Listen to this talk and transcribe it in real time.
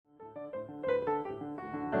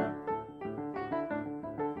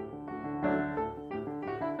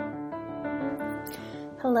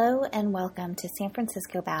Hello and welcome to San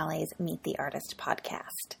Francisco Ballet's Meet the Artist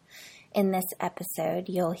podcast. In this episode,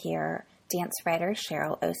 you'll hear dance writer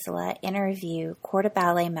Cheryl Osula interview Corps de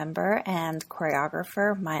Ballet member and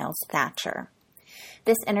choreographer Miles Thatcher.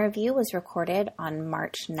 This interview was recorded on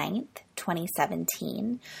March 9th,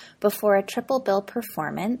 2017, before a triple bill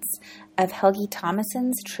performance of Helgi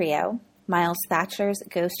Thomason's Trio, Miles Thatcher's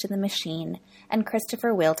Ghost in the Machine, and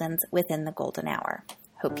Christopher Wheeldon's Within the Golden Hour.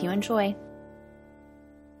 Hope you enjoy.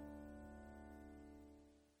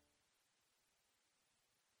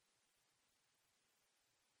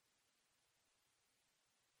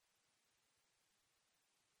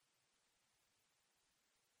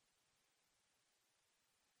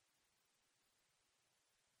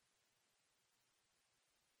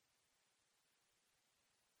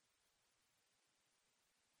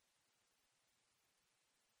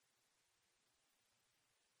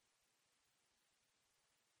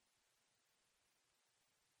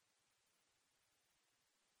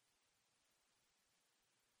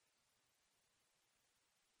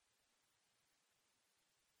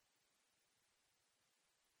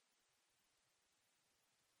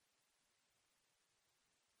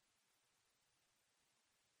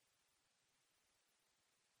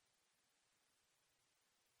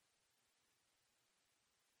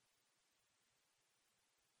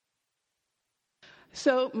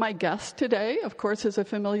 So my guest today, of course, is a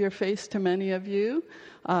familiar face to many of you.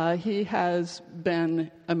 He has been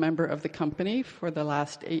a member of the company for the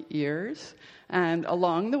last 8 years. And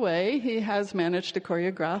along the way, he has managed to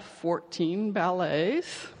choreograph 14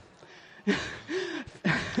 ballets.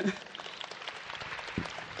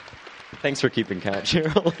 Thanks for keeping count,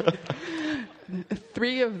 Cheryl.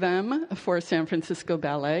 3 of them for San Francisco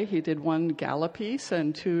Ballet. He did 1 gala piece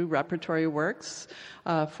and 2 repertory works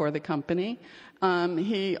for the company.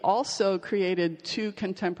 He also created 2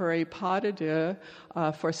 contemporary pas de deux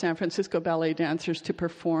for San Francisco Ballet dancers to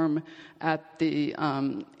perform at the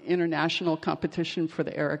international competition for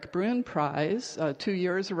the Eric Bruhn Prize, 2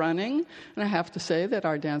 years running. And I have to say that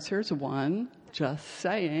our dancers won, just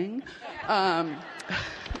saying.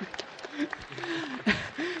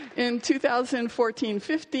 In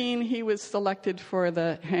 2014-15, he was selected for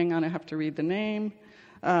the, hang on, I have to read the name,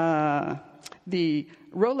 the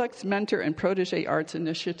Rolex Mentor and Protege Arts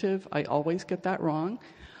Initiative. I always get that wrong.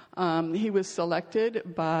 He was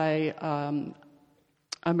selected by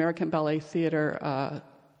American Ballet Theater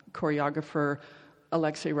choreographer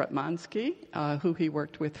Alexei Ratmansky, who he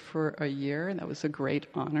worked with for a year, and that was a great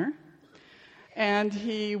honor. And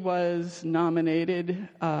he was nominated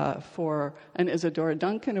for an Isadora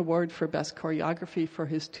Duncan Award for Best Choreography for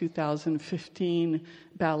his 2015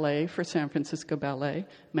 ballet for San Francisco Ballet,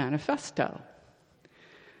 Manifesto.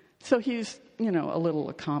 So he's, a little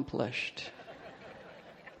accomplished.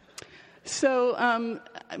 So,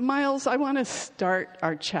 Miles, I want to start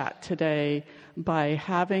our chat today by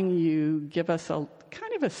having you give us a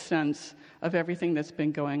kind of a sense of everything that's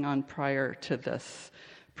been going on prior to this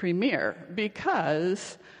premiere,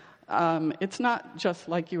 because it's not just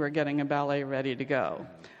like you were getting a ballet ready to go.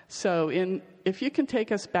 So if you can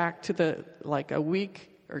take us back to a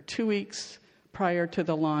week or 2 weeks prior to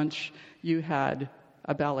the launch, you had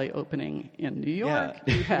a ballet opening in New York.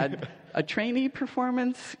 Yeah. You had a trainee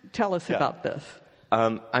performance. Tell us about this.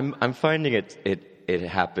 I'm finding it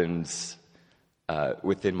happens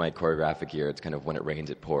within my choreographic year. It's kind of when it rains,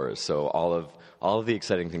 it pours. So all of the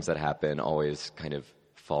exciting things that happen always kind of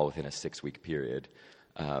fall within a 6-week period,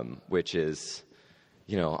 which is,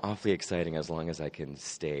 awfully exciting as long as I can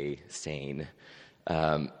stay sane.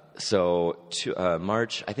 So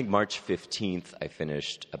March 15th, I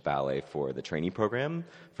finished a ballet for the trainee program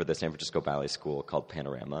for the San Francisco Ballet School called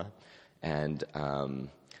Panorama. And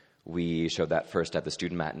we showed that first at the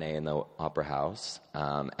student matinee in the Opera House.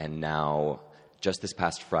 And now, just this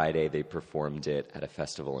past Friday, they performed it at a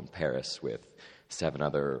festival in Paris with 7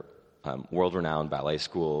 other world-renowned ballet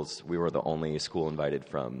schools. We were the only school invited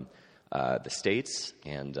from the States,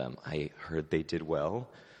 and I heard they did well.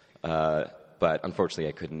 But unfortunately,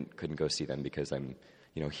 I couldn't go see them because I'm,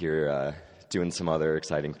 here doing some other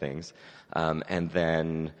exciting things. And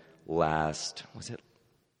then last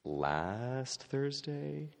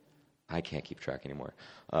Thursday? I can't keep track anymore.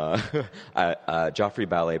 Joffrey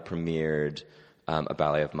Ballet premiered a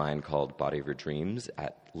ballet of mine called Body of Your Dreams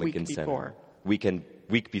at Lincoln Center.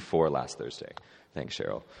 Week before last Thursday. Thanks,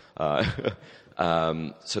 Cheryl.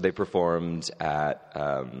 So they performed at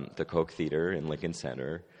the Koch Theater in Lincoln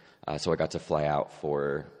Center. So I got to fly out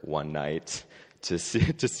for one night to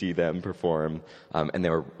see them perform, and they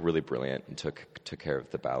were really brilliant and took care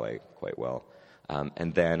of the ballet quite well.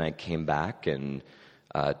 And then I came back and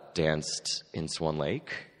danced in Swan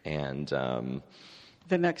Lake, and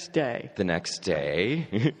The next day.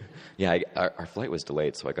 Yeah, our flight was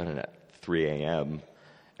delayed, so I got in at 3 a.m.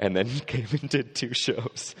 and then came and did 2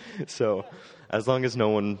 shows. So as long as no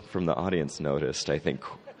one from the audience noticed, I think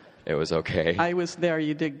it was okay. I was there.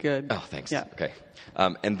 You did good. Oh, thanks. Yeah. Okay.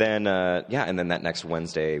 And then that next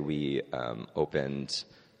Wednesday we opened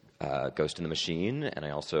Ghost in the Machine, and I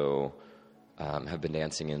also have been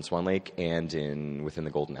dancing in Swan Lake and within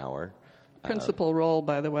the Golden Hour. Principal role,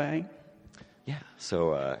 by the way. Yeah.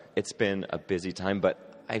 So it's been a busy time,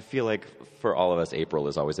 but I feel like for all of us, April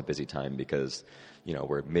is always a busy time because,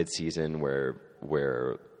 we're mid-season,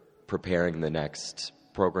 we're preparing the next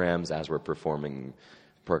programs as we're performing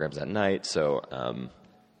programs at night. So,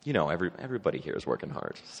 everybody here is working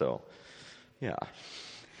hard. So, yeah.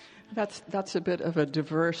 That's a bit of a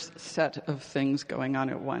diverse set of things going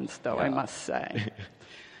on at once, though, Yeah. I must say.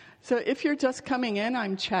 So if you're just coming in,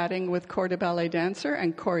 I'm chatting with corps de ballet dancer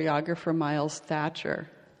and choreographer Miles Thatcher.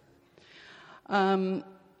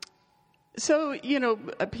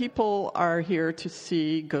 People are here to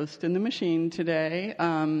see Ghost in the Machine today.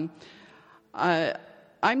 I'm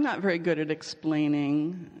not very good at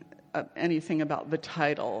explaining anything about the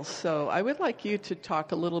title, so I would like you to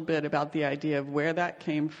talk a little bit about the idea of where that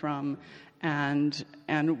came from and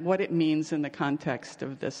what it means in the context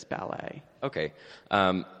of this ballet. Okay.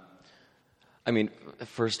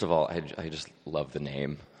 First of all, I just love the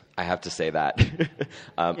name. I have to say that. Yeah.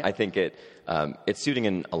 I think it's suiting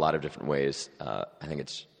in a lot of different ways. I think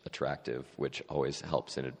it's attractive, which always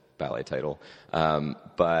helps in a ballet title.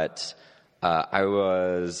 But I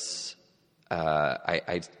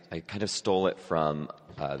kind of stole it from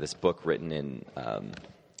this book written in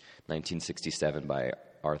 1967 by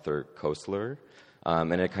Arthur Koestler,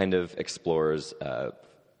 and it kind of explores a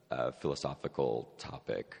philosophical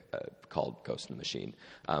topic called Ghost in the Machine.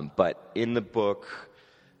 But in the book,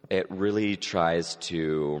 it really tries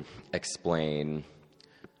to explain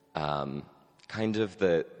kind of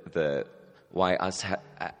the why us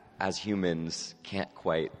as humans can't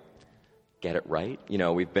quite get it right.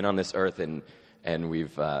 We've been on this earth and we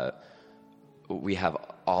have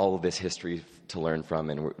all this history to learn from,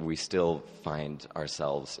 and we still find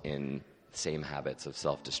ourselves in the same habits of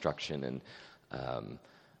self-destruction. And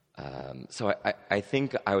so I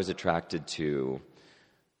think I was attracted to.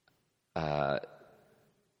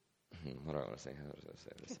 What do I want to say? How do I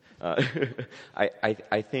say this?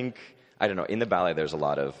 I think, I don't know. In the ballet, there are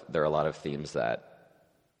a lot of themes that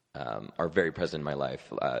are very present in my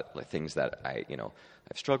life, like things that I've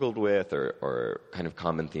struggled with, or kind of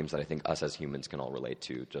common themes that I think us as humans can all relate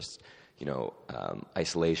to. Just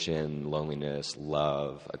isolation, loneliness,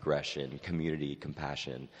 love, aggression, community,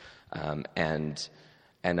 compassion, and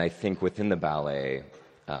I think within the ballet,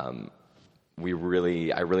 I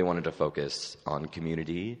really wanted to focus on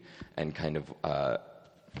community and kind of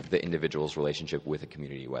the individual's relationship with a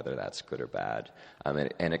community, whether that's good or bad.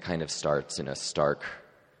 And it kind of starts in a stark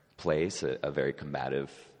place, a very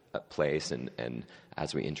combative place, and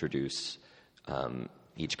as we introduce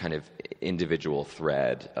each kind of individual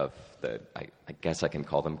thread of I guess I can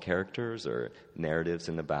call them characters or narratives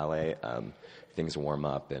in the ballet, things warm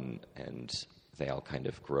up and they all kind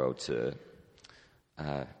of grow to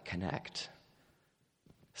connect.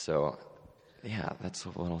 So, yeah, that's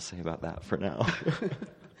what I'll say about that for now.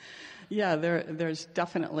 Yeah, there's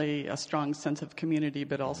definitely a strong sense of community,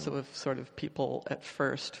 but also of sort of people at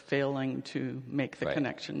first failing to make the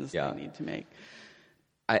connections they need to make.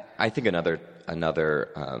 I think another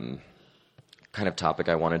kind of topic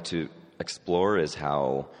I wanted to explore is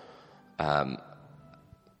how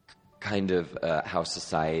how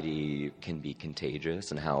society can be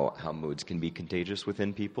contagious and how moods can be contagious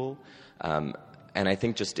within people. And I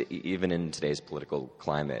think just even in today's political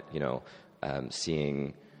climate,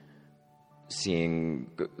 seeing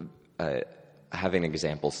having an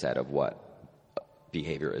example set of what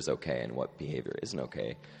behavior is okay and what behavior isn't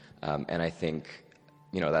okay. And I think,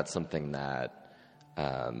 that's something that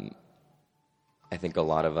I think a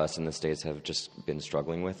lot of us in the States have just been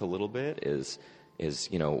struggling with a little bit is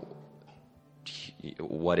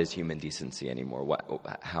what is human decency anymore?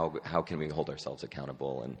 How can we hold ourselves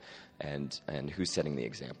accountable, and who's setting the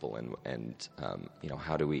example, and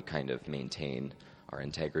how do we kind of maintain our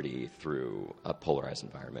integrity through a polarized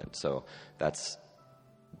environment? So that's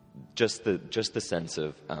just the sense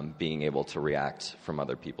of being able to react from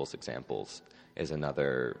other people's examples is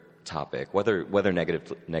another topic, whether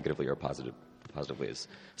negatively or positively, is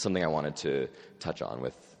something I wanted to touch on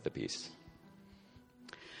with the piece.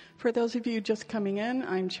 For those of you just coming in,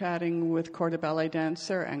 I'm chatting with corps de ballet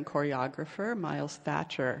dancer and choreographer Miles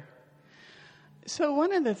Thatcher. So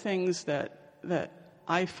one of the things that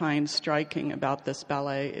I find striking about this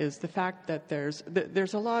ballet is the fact that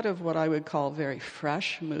there's a lot of what I would call very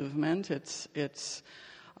fresh movement. It's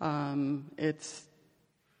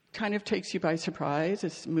kind of takes you by surprise.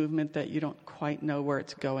 It's movement that you don't quite know where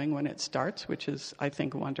it's going when it starts, which is, I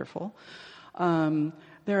think, wonderful.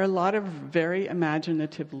 There are a lot of very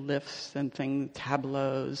imaginative lifts and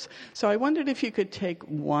tableaus. So I wondered if you could take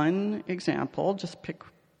one example, just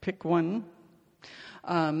pick one,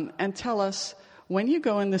 and tell us, when you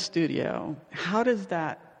go in the studio, how does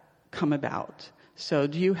that come about? So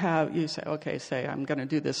you say, okay, say I'm going to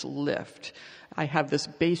do this lift. I have this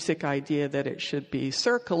basic idea that it should be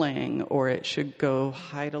circling, or it should go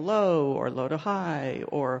high to low, or low to high,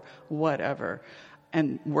 or whatever,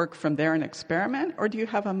 and work from there and experiment? Or do you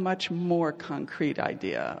have a much more concrete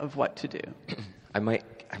idea of what to do? I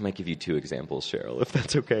might give you two examples, Cheryl, if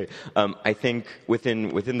that's okay. I think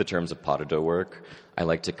within the terms of pas de deux work, I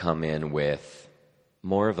like to come in with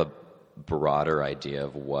more of a broader idea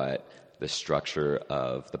of what the structure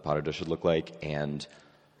of the pas de deux should look like, and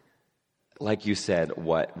like you said,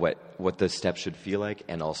 what the steps should feel like,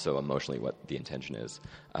 and also emotionally what the intention is.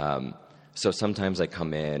 So sometimes I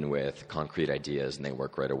come in with concrete ideas and they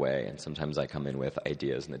work right away, and sometimes I come in with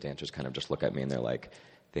ideas and the dancers kind of just look at me and they're like,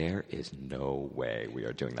 there is no way we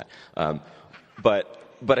are doing that.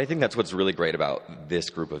 But I think that's what's really great about this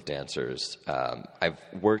group of dancers. I've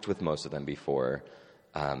worked with most of them before.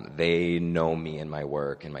 They know me and my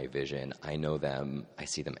work and my vision. I know them. I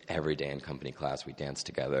see them every day in company class. We dance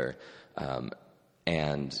together.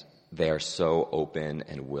 And they are so open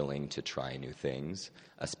and willing to try new things,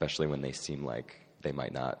 especially when they seem like they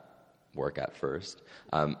might not work at first.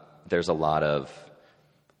 There's a lot of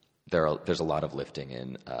lifting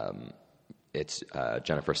in. It's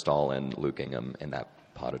Jennifer Stahl and Luke Ingham in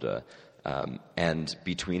that pas de deux. And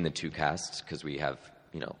between the two casts, because we have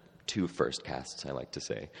two first casts, I like to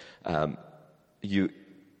say,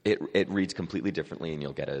 it reads completely differently, and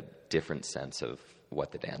you'll get a different sense of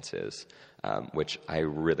what the dance is, which I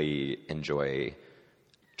really enjoy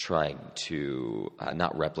trying to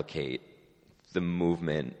not replicate the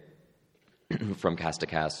movement from cast to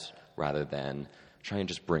cast, rather than try and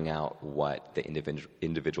just bring out what the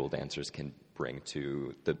individual dancers can bring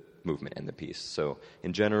to the movement and the piece. So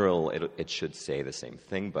in general, it should say the same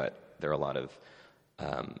thing, but there are a lot of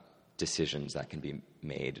decisions that can be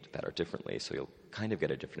made that are differently, so you'll kind of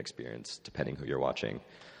get a different experience depending who you're watching.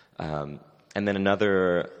 And then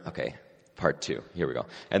part two. Here we go.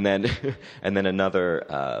 And then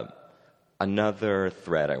another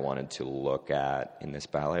thread I wanted to look at in this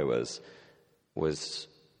ballet was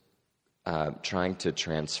trying to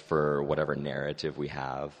transfer whatever narrative we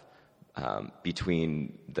have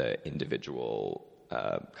between the individual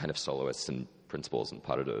kind of soloists and principals and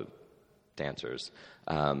pas de deux dancers.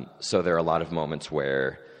 So there are a lot of moments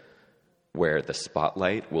where the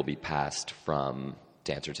spotlight will be passed from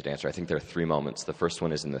dancer to dancer. I think there are three moments. The first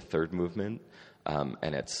one is in the third movement,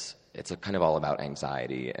 and it's a kind of all about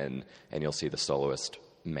anxiety, and you'll see the soloist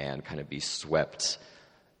man kind of be swept,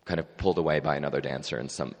 kind of pulled away by another dancer, and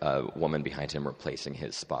some woman behind him replacing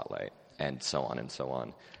his spotlight, and so on and so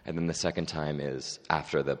on. And then the second time is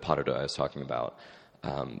after the pas de deux I was talking about.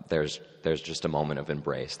 There's just a moment of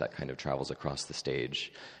embrace that kind of travels across the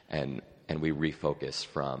stage, and we refocus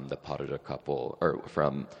from the pas de deux couple, or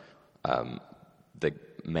from the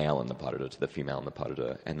male in the pas de deux to the female in the pas de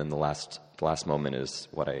deux. And then the last moment is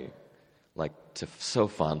what I like to so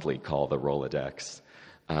fondly call the Rolodex,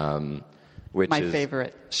 which my is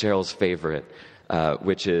favorite. Cheryl's favorite,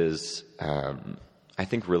 which is I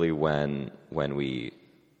think really when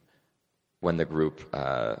the group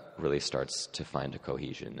really starts to find a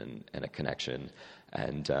cohesion and a connection,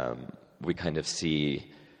 and we kind of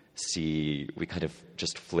we kind of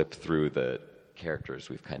just flip through the characters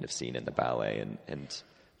we've kind of seen in the ballet, and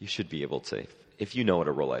you should be able to, if you know what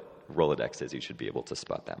a Rolodex is, you should be able to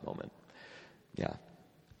spot that moment. Yeah.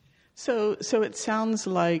 So it sounds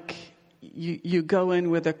like you go in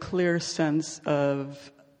with a clear sense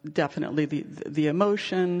of definitely the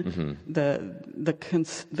emotion, mm-hmm.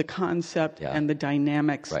 the concept, yeah. and the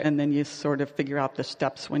dynamics, right. And then you sort of figure out the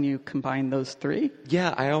steps when you combine those three.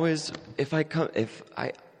 Yeah, I always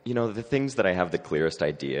the things that I have the clearest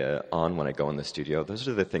idea on when I go in the studio, those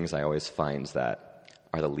are the things I always find that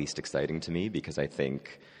are the least exciting to me, because I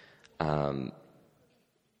think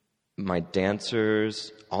my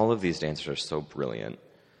dancers, all of these dancers are so brilliant,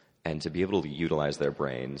 and to be able to utilize their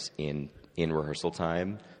brains in rehearsal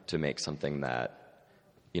time to make something that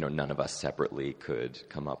none of us separately could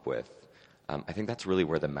come up with, I think that's really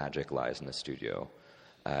where the magic lies in the studio.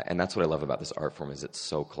 And that's what I love about this art form is it's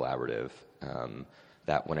so collaborative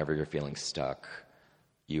that whenever you're feeling stuck,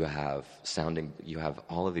 you have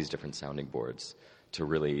all of these different sounding boards to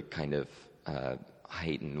really kind of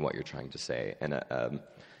heighten what you're trying to say.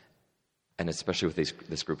 And especially with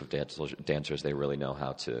this group of dancers, they really know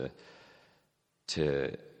how to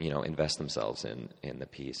invest themselves in the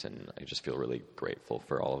piece, and I just feel really grateful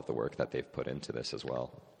for all of the work that they've put into this as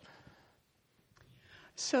well.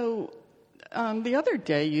 So the other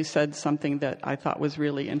day you said something that I thought was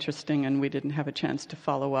really interesting, and we didn't have a chance to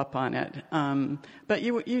follow up on it. But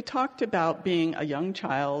you talked about being a young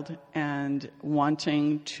child and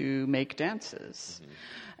wanting to make dances. Mm-hmm.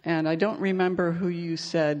 And I don't remember who you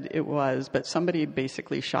said it was, but somebody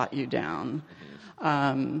basically shot you down.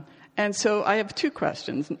 Mm-hmm. And so I have two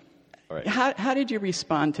questions. All right. How did you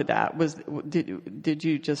respond to that? Did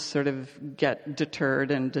you just sort of get deterred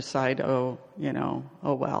and decide, oh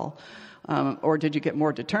well? Or did you get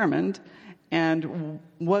more determined? And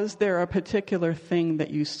was there a particular thing that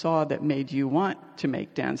you saw that made you want to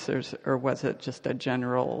make dancers, or was it just a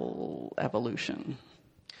general evolution?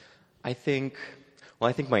 I think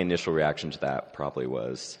my initial reaction to that probably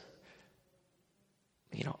was,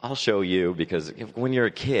 I'll show you, because when you're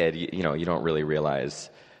a kid, you don't really realize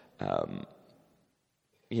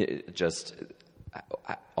just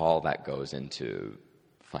all that goes into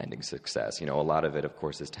finding success. A lot of it, of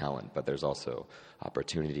course, is talent, but there's also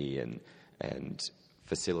opportunity and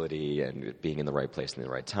facility and being in the right place in the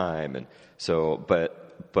right time. And so,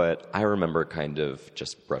 but I remember kind of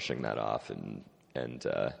just brushing that off and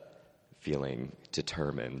feeling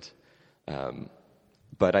determined.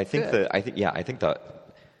 But I think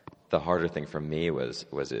the harder thing for me was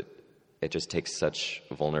it just takes such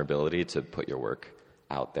vulnerability to put your work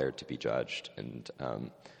out there to be judged,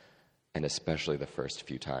 and especially the first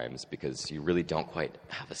few times, because you really don't quite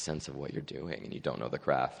have a sense of what you're doing and you don't know the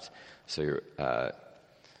craft. So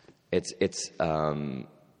it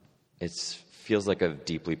feels like a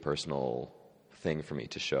deeply personal thing for me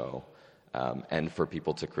to show, and for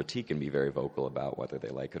people to critique and be very vocal about whether they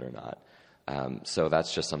like it or not. So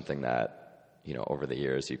that's just something that, over the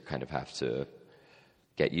years you kind of have to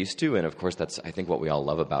get used to. And of course, that's, I think, what we all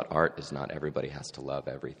love about art is not everybody has to love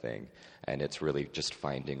everything. And it's really just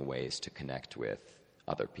finding ways to connect with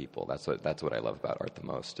other people. That's what I love about art the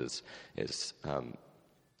most is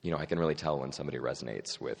I can really tell when somebody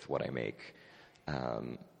resonates with what I make.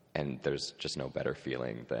 And there's just no better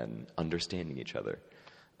feeling than understanding each other.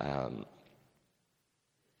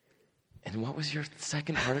 And what was your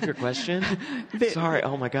second part of your question? Sorry,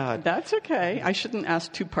 oh my God. That's okay. I shouldn't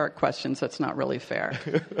ask two-part questions. That's not really fair.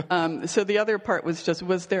 So the other part was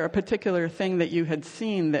there a particular thing that you had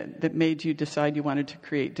seen that made you decide you wanted to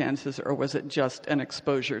create dances, or was it just an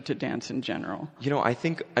exposure to dance in general? I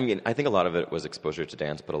think a lot of it was exposure to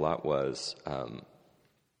dance, but a lot was,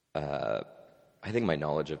 I think, my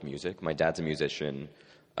knowledge of music. My dad's a musician.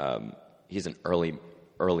 He's an early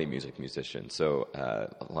music musician, so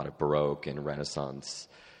a lot of Baroque and Renaissance.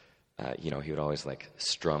 He would always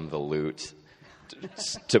strum the lute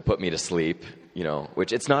to put me to sleep.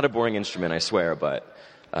 Which it's not a boring instrument, I swear, but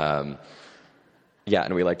and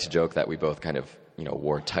we like to joke that we both kind of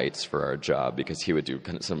wore tights for our job because he would do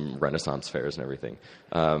kind of some Renaissance fairs and everything.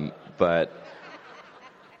 But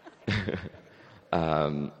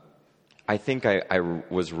I think I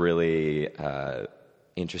was really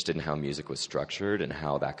interested in how music was structured and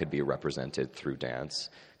how that could be represented through dance.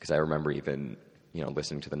 Because I remember even,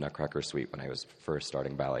 listening to the Nutcracker Suite when I was first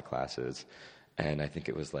starting ballet classes. And I think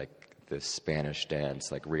it was this Spanish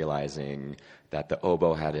dance, realizing that the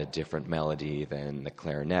oboe had a different melody than the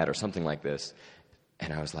clarinet or something like this.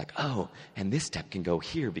 And I was like, oh, and this step can go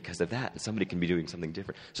here because of that. And somebody can be doing something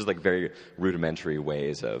different. So it's very rudimentary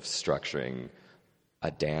ways of structuring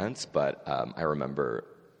a dance. But I remember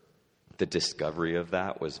the discovery of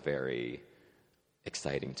that was very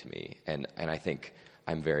exciting to me. And I think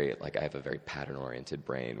I'm very, I have a very pattern-oriented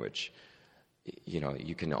brain, which,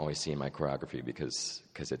 you can always see in my choreography because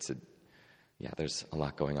it's there's a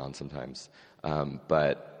lot going on sometimes.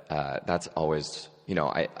 But that's always,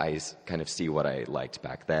 I kind of see what I liked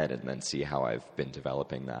back then and then see how I've been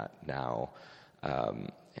developing that now.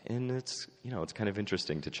 And it's, it's kind of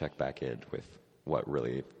interesting to check back in with what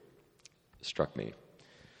really struck me.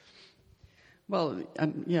 Well,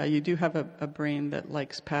 you do have a brain that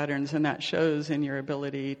likes patterns, and that shows in your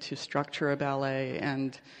ability to structure a ballet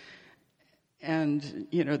and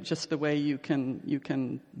just the way you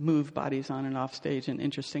can move bodies on and off stage in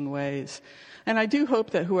interesting ways. And I do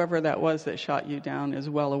hope that whoever that was that shot you down is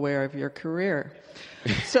well aware of your career.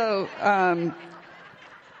 So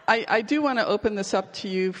I do want to open this up to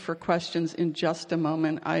you for questions in just a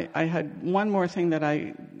moment. I had one more thing that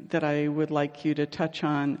I would like you to touch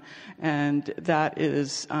on, and that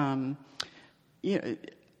is,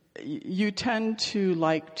 you tend to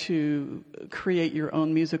like to create your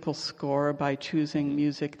own musical score by choosing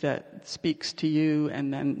music that speaks to you,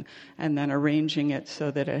 and then arranging it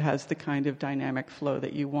so that it has the kind of dynamic flow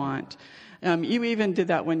that you want. You even did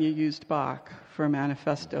that when you used Bach for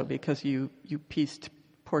Manifesto, because you pieced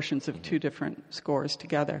portions of two different scores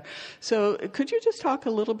together. So could you just talk a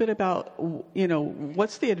little bit about,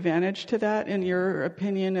 what's the advantage to that in your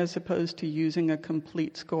opinion, as opposed to using a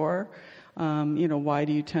complete score? Why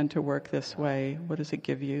do you tend to work this way? What does it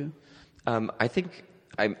give you? I think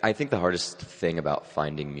the hardest thing about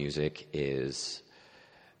finding music is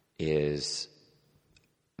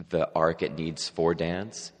the arc it needs for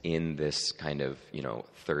dance in this kind of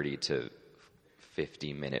 30 to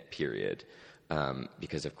 50 minute period.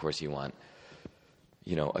 Because of course you want,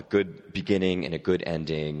 a good beginning and a good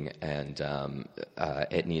ending, and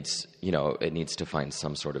it needs to find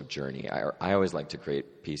some sort of journey. I always like to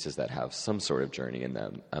create pieces that have some sort of journey in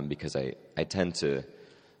them, because I tend to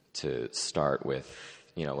start with,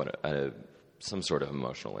 some sort of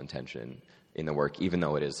emotional intention in the work, even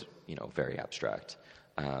though it is, very abstract.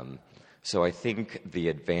 So I think the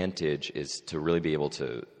advantage is to really be able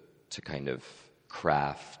to kind of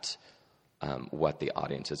craft what the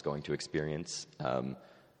audience is going to experience,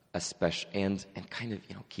 especially and kind of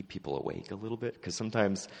keep people awake a little bit, because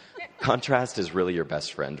sometimes contrast is really your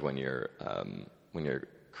best friend when you're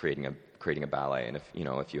creating a ballet, and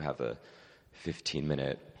if you have a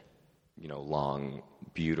 15-minute long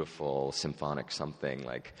beautiful symphonic something,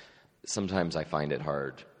 like sometimes I find it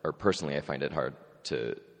hard, or personally I find it hard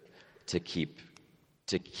to keep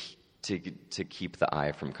the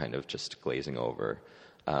eye from kind of just glazing over.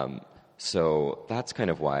 So that's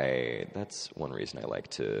one reason I like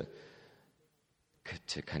to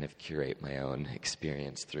kind of curate my own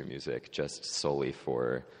experience through music, just solely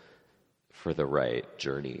for the right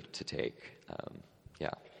journey to take.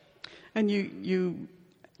 And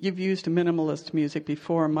you've used minimalist music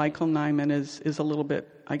before. Michael Nyman is a little bit,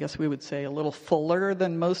 I guess we would say, a little fuller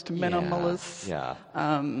than most minimalists. Yeah.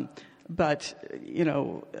 But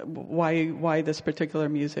why this particular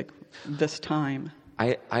music this time?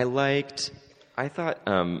 I thought,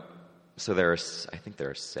 so I think there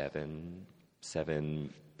are seven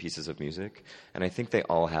pieces of music, and I think they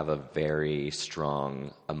all have a very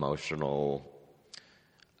strong emotional,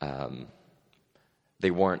 they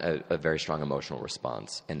warrant a very strong emotional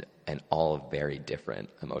response, and all a very different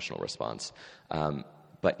emotional response.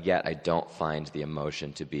 But yet I don't find the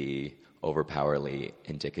emotion to be overpoweringly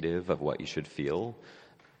indicative of what you should feel,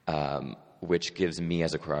 which gives me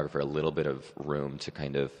as a choreographer a little bit of room to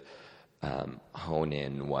kind of hone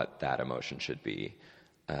in what that emotion should be.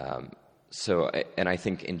 And I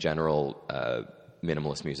think in general,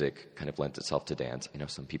 minimalist music kind of lends itself to dance. I know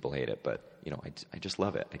some people hate it, but I just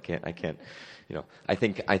love it. I can't. I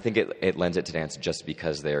think it lends it to dance just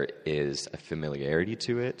because there is a familiarity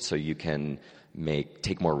to it, so you can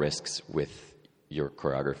take more risks with your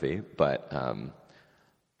choreography. But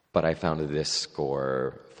I found this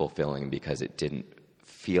score fulfilling because it didn't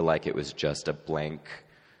feel like it was just a blank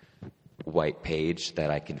white page that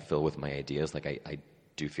I can fill with my ideas. Like I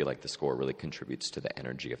do feel like the score really contributes to the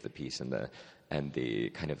energy of the piece and the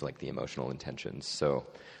kind of like the emotional intentions. So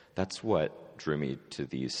that's what drew me to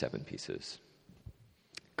these 7 pieces.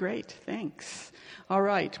 Great, thanks. All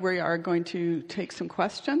right, we are going to take some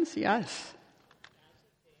questions. Yes.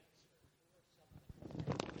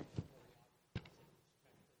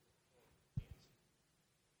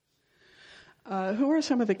 Who are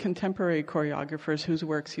some of the contemporary choreographers whose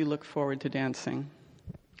works you look forward to dancing?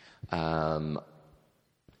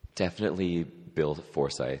 Definitely Bill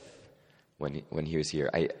Forsyth when he was here.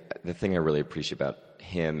 The thing I really appreciate about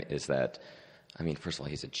him is that, first of all,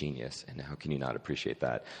 he's a genius, and how can you not appreciate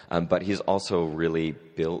that? But he's also really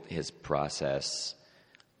built his process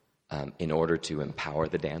in order to empower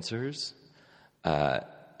the dancers.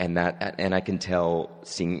 And I can tell,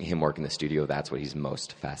 seeing him work in the studio, that's what he's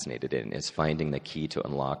most fascinated in, is finding the key to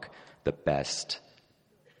unlock the best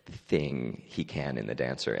thing he can in the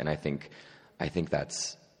dancer. And I think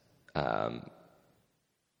that's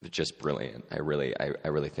just brilliant. I really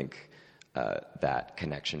think that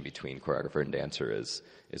connection between choreographer and dancer is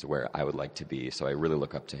where I would like to be. So I really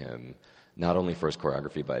look up to him, not only for his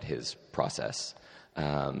choreography but his process.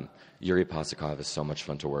 Yuri Posakov is so much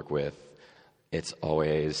fun to work with. It's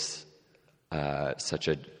always such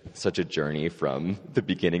a journey from the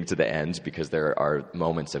beginning to the end, because there are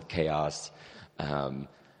moments of chaos,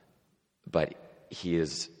 but he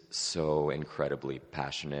is so incredibly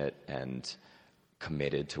passionate and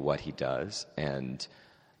committed to what he does, and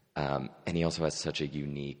he also has such a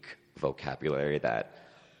unique vocabulary that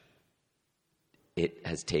it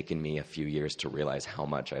has taken me a few years to realize how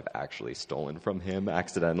much I've actually stolen from him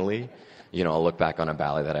accidentally. I'll look back on a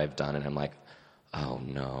ballet that I've done and I'm like, oh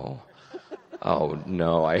no,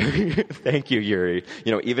 thank you, Yuri.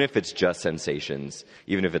 Even if it's just sensations,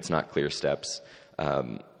 even if it's not clear steps,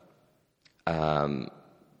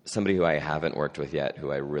 somebody who I haven't worked with yet,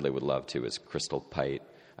 who I really would love to, is Crystal Pite.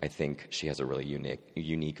 I think she has a really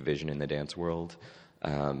unique vision in the dance world.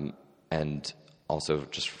 And also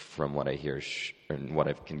just from what I hear and what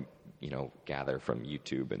I can, gather from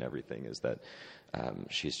YouTube and everything, is that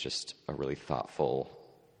she's just a really thoughtful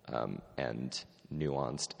and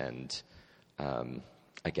nuanced and,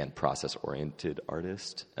 again, process-oriented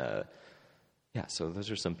artist. So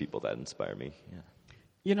those are some people that inspire me, yeah.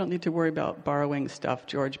 You don't need to worry about borrowing stuff.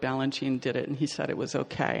 George Balanchine did it, and he said it was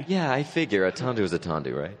okay. Yeah, I figure. A tendu is a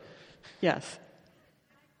tendu, right? Yes.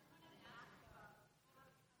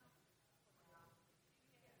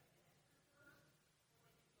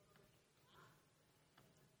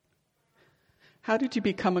 How did you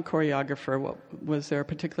become a choreographer? Was there a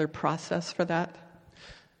particular process for that?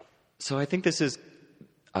 So I think this is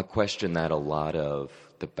a question that a lot of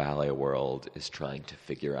the ballet world is trying to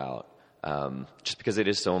figure out. Just because it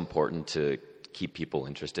is so important to keep people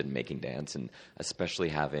interested in making dance, and especially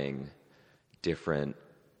having different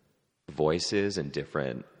voices and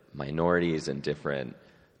different minorities and different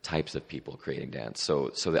types of people creating dance. So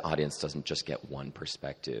the audience doesn't just get one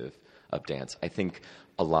perspective of dance. I think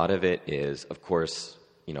a lot of it is, of course,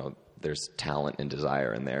 there's talent and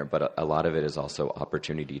desire in there, but a lot of it is also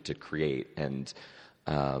opportunity to create. And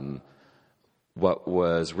what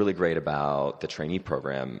was really great about the trainee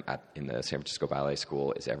program in the San Francisco Ballet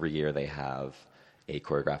School is every year they have a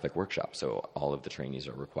choreographic workshop. So all of the trainees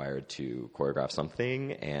are required to choreograph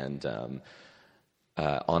something and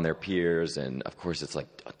on their peers. And of course, it's like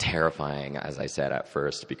terrifying, as I said at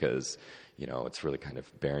first, because it's really kind of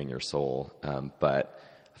bearing your soul. But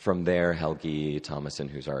from there, Helgi Thomason,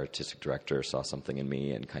 who's our artistic director, saw something in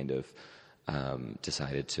me and kind of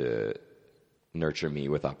decided to nurture me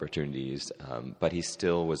with opportunities, but he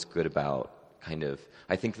still was good about kind of.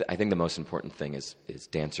 I think the most important thing is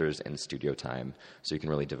dancers and studio time, so you can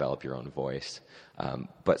really develop your own voice.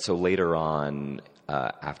 But so later on,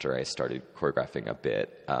 after I started choreographing a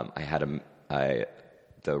bit, I had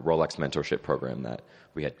the Rolex mentorship program that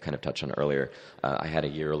we had kind of touched on earlier. I had a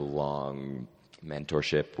year-long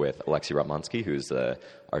mentorship with Alexei Ratmansky, who's the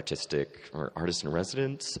artist in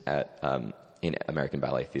residence at in American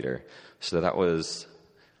Ballet Theater. So that was,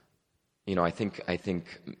 I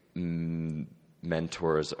think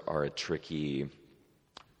mentors are it's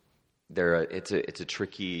a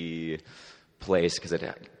tricky place because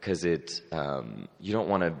you don't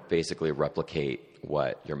want to basically replicate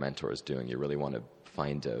what your mentor is doing. You really want to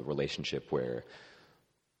find a relationship where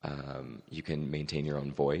you can maintain your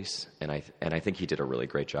own voice. And I think he did a really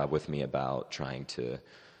great job with me about trying to,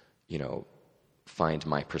 find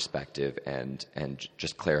my perspective and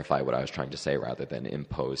just clarify what I was trying to say rather than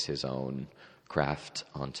impose his own craft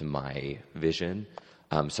onto my vision.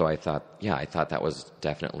 So I thought that was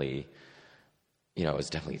definitely, it was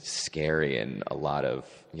definitely scary and a lot of,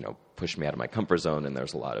 pushed me out of my comfort zone, and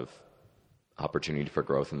there's a lot of opportunity for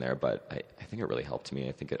growth in there. But I think it really helped me.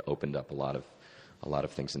 I think it opened up a lot of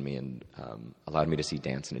things in me and allowed me to see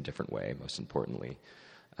dance in a different way, most importantly,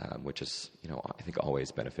 which is, I think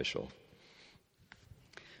always beneficial.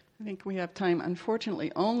 I think we have time,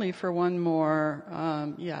 unfortunately, only for one more.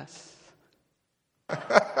 Yes. I've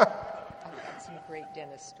got some great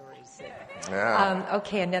dentist stories there. Yeah.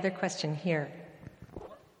 Okay, another question here.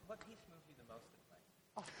 What piece moved you the most to play?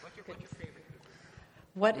 What's your favorite piece?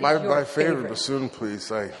 What is your My favorite bassoon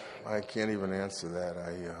piece, I can't even answer that.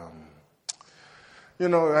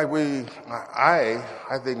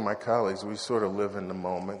 I think my colleagues, we sort of live in the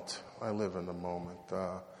moment. I live in the moment.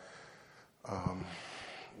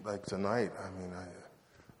 Like tonight,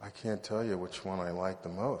 I can't tell you which one I like the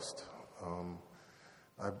most.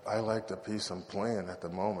 I like the piece I'm playing at the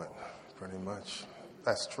moment, pretty much.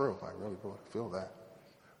 That's true. I really feel that.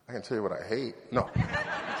 I can tell you what I hate. No.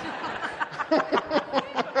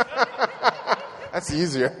 That's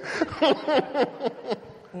easier.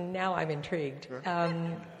 Now I'm intrigued.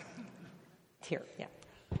 Here, yeah.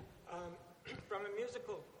 From a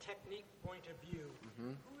musical technique point of view,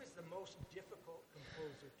 who is the most difficult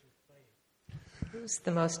composer to play? Who's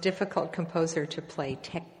the most difficult composer to play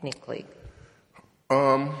technically?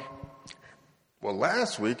 Well,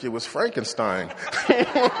 last week it was Frankenstein.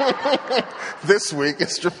 This week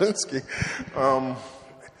it's Stravinsky.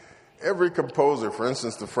 Every composer, for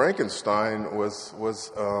instance, the Frankenstein was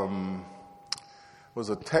a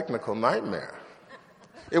technical nightmare.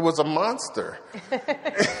 It was a monster. There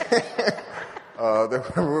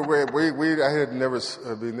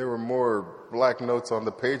were more black notes on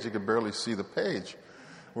the page, you could barely see the page.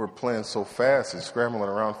 We were playing so fast and scrambling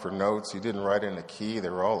around for notes. You didn't write in a key. They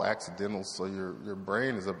were all accidental, so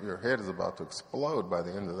your head is about to explode by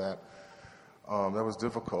the end of that. That was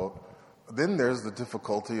difficult. Then there's the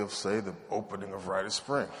difficulty of, say, the opening of Rite of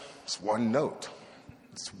Spring. It's one note.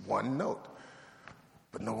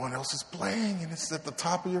 But no one else is playing, and it's at the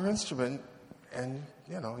top of your instrument, and,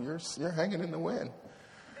 you're hanging in the wind.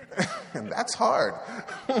 And that's hard.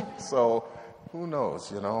 So who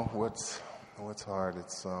knows, what's hard?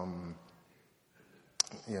 It's,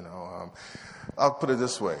 I'll put it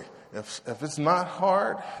this way. If it's not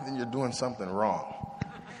hard, then you're doing something wrong.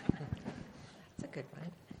 That's a good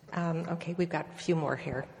one. Okay, we've got a few more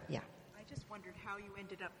here. Yeah. I just wondered how you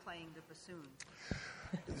ended up playing the bassoon.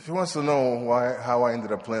 If he wants to know how I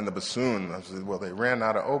ended up playing the bassoon, I said, well, they ran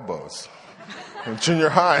out of oboes. In junior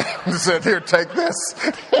high, he said, here, take this.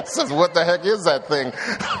 He says, what the heck is that thing?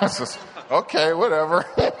 I says, okay, whatever.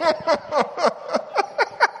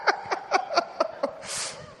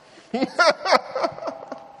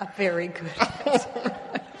 A very good answer.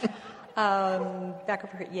 Back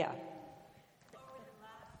over here, yeah.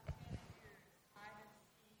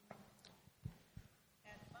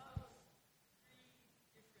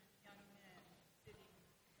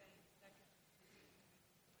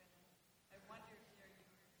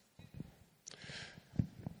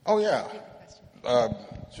 Oh, yeah.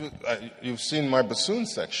 You've seen my bassoon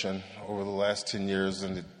section over the last 10 years,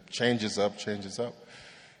 and it changes up.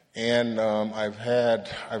 And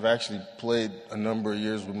I've actually played a number of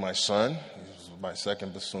years with my son. He was my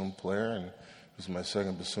second bassoon player, and he was my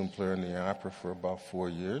second bassoon player in the opera for about 4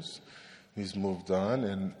 years. He's moved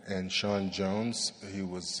on, and Sean Jones, he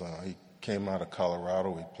came out of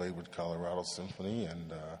Colorado. He played with Colorado Symphony,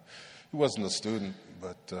 and he wasn't a student,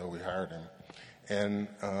 but we hired him. And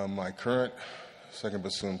my current second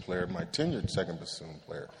bassoon player, my tenured second bassoon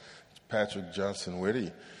player, Patrick Johnson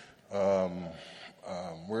Whitty.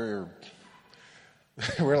 We're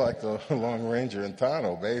like the Lone Ranger and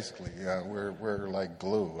Tano, basically. We're like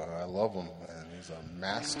glue. I love him, and he's a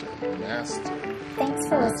master. Thanks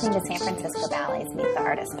for listening to San Francisco Ballet's Meet the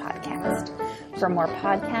Artist podcast. For more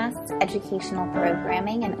podcasts, educational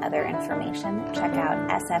programming, and other information, check out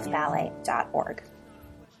sfballet.org.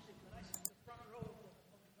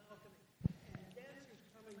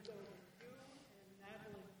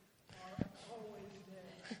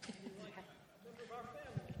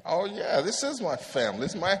 Oh, yeah, this is my family.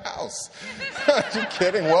 This is my house. You're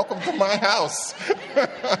kidding? Welcome to my house.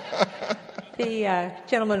 The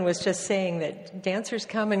gentleman was just saying that dancers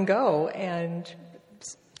come and go, and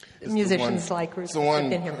musicians like Rufus have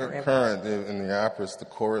been here forever. Current in the opera, the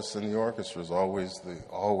chorus and the orchestra is always the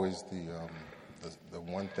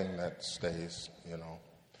one thing that stays, Yeah,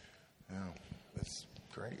 it's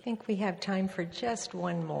great. I think we have time for just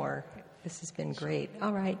one more. This has been great.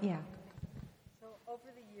 All right, yeah.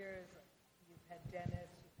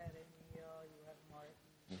 Dennis, you've had Emil, you have Martin,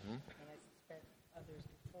 and I suspect others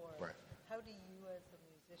before. Right. How do you, as a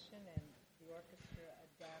musician and the orchestra,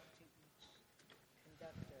 adapt to each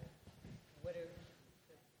conductor? What are the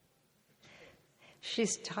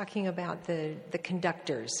She's talking about the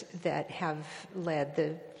conductors that have led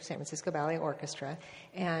the San Francisco Ballet Orchestra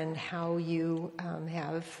and how you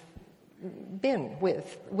have been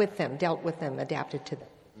with them, dealt with them, adapted to them.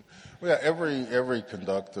 Well, every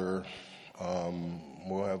conductor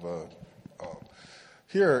we'll have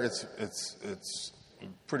here it's a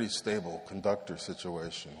pretty stable conductor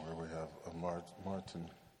situation where we have a Martin,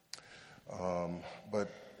 but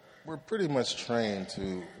we're pretty much trained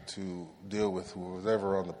to deal with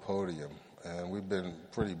whoever on the podium, and we've been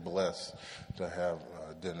pretty blessed to have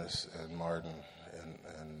Dennis and Martin,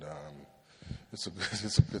 and it's a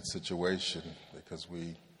good situation because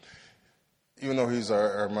even though he's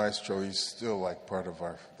our maestro, he's still like part of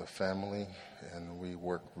the family, and we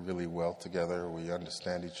work really well together. We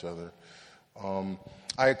understand each other.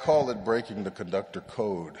 I call it breaking the conductor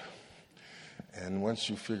code. And once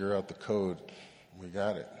you figure out the code, we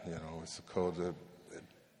got it. It's a code that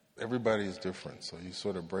everybody is different. So you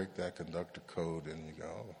sort of break that conductor code, and you go,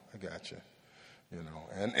 oh, I got you.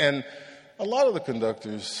 And a lot of the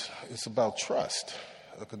conductors, it's about trust.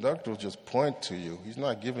 The conductor will just point to you. He's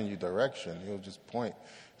not giving you direction. He'll just point,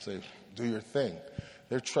 say, do your thing.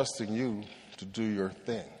 They're trusting you to do your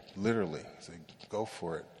thing, literally. Say, go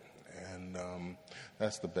for it. And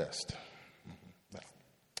that's the best.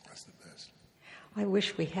 That's the best. I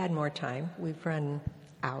wish we had more time. We've run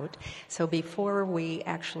out. So before we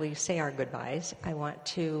actually say our goodbyes, I want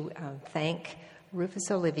to thank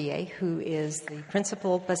Rufus Olivier, who is the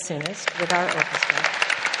principal bassoonist with our orchestra.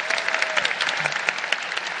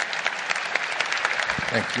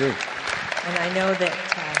 Thank you. And I know that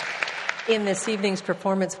in this evening's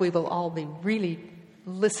performance we will all be really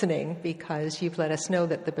listening because you've let us know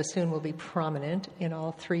that the bassoon will be prominent in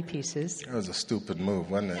all three pieces. It was a stupid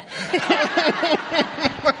move, wasn't it?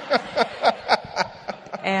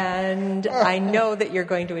 And I know that you're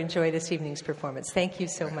going to enjoy this evening's performance. Thank you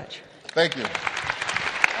so much. Thank you. Oh,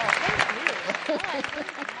 thank you.